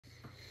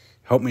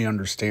Help me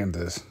understand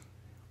this.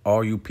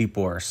 All you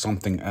people are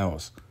something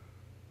else.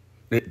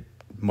 It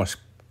must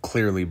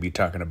clearly be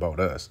talking about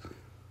us.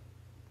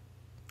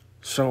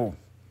 So,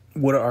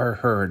 what are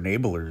her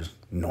enablers?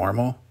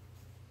 Normal?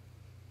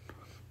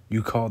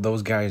 You call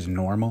those guys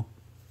normal?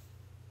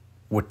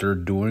 What they're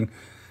doing?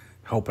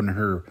 Helping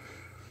her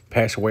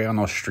pass away on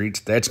those streets?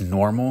 That's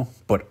normal?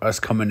 But us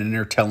coming in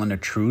there telling the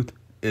truth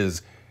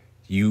is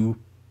you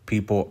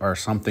people are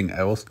something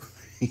else?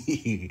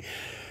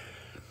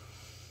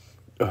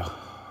 Ugh,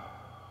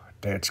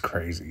 that's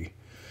crazy.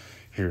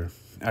 Here,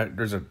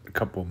 there's a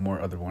couple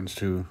more other ones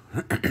too.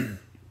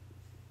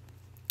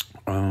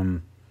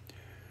 um,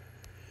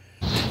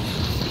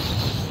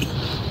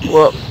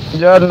 Well,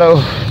 y'all know,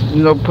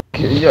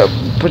 yeah,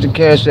 put the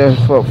cash there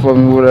for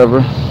me,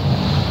 whatever.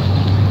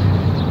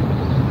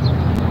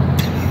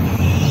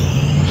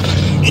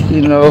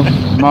 You know,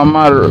 my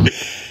motto.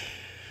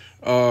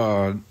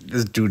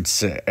 this dude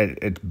said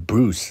it's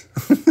Bruce.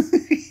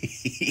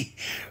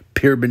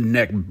 Pyramid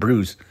neck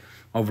Bruce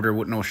over there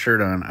with no shirt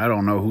on. I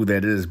don't know who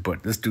that is,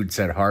 but this dude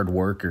said hard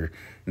worker.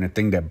 And the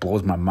thing that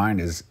blows my mind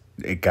is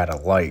it got a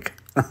like.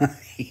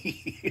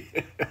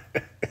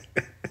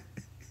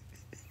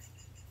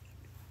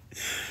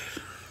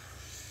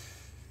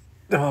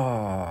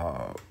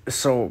 Oh,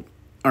 so,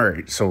 all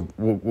right. So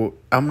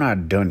I'm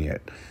not done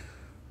yet.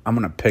 I'm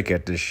going to pick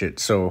at this shit.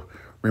 So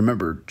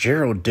remember,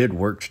 Gerald did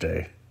work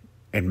today.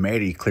 And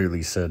Maddie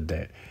clearly said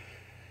that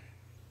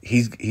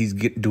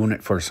doing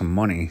it for some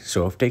money.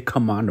 So if they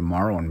come on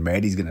tomorrow and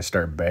Maddie's gonna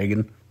start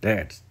begging,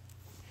 that's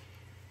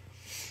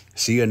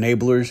see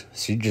enablers.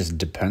 She just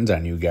depends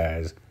on you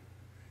guys,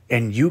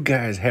 and you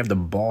guys have the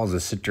balls to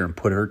sit there and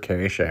put her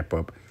cash app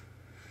up,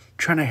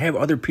 trying to have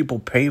other people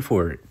pay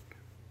for it.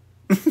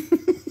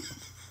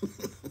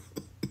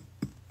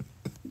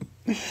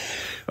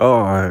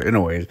 Oh,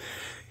 anyways,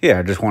 yeah,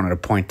 I just wanted to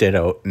point that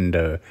out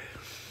and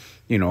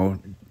you know,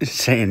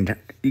 saying,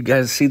 you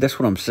guys see, that's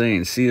what I'm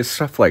saying. See, it's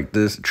stuff like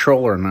this,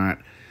 troll or not,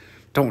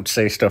 don't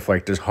say stuff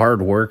like this,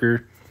 hard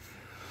worker.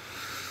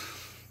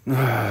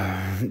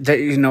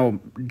 That,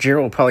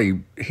 Gerald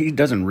probably, he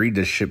doesn't read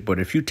this shit, but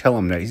if you tell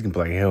him that, he's going to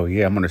be like, hell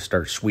yeah, I'm going to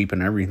start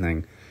sweeping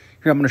everything.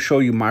 Here, I'm going to show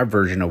you my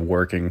version of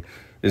working.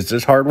 Is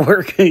this hard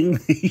working?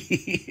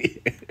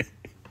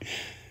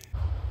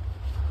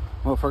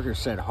 Motherfucker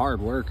said hard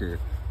worker.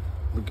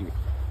 Look at